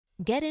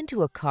Get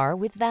into a car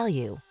with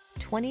value.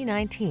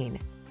 2019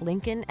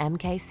 Lincoln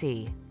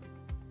MKC.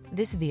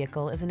 This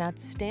vehicle is an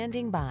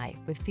outstanding buy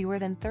with fewer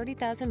than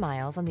 30,000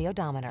 miles on the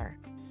odometer.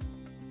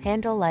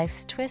 Handle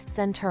life's twists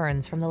and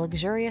turns from the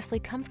luxuriously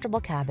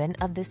comfortable cabin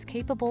of this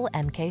capable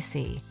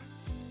MKC.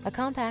 A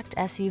compact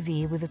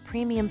SUV with a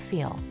premium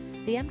feel,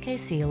 the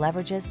MKC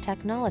leverages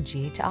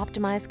technology to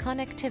optimize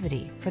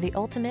connectivity for the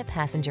ultimate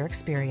passenger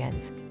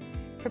experience.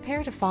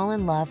 Prepare to fall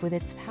in love with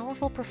its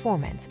powerful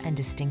performance and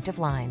distinctive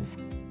lines.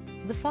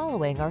 The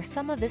following are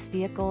some of this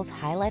vehicle's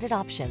highlighted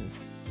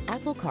options: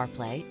 Apple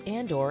CarPlay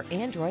and/or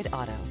Android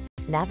Auto,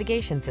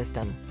 navigation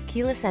system,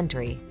 keyless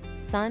entry,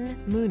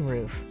 sun,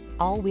 moonroof,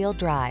 all-wheel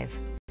drive,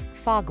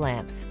 fog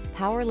lamps,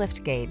 power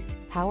liftgate,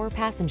 power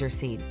passenger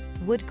seat,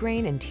 wood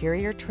grain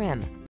interior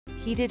trim,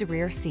 heated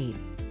rear seat.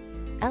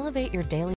 Elevate your daily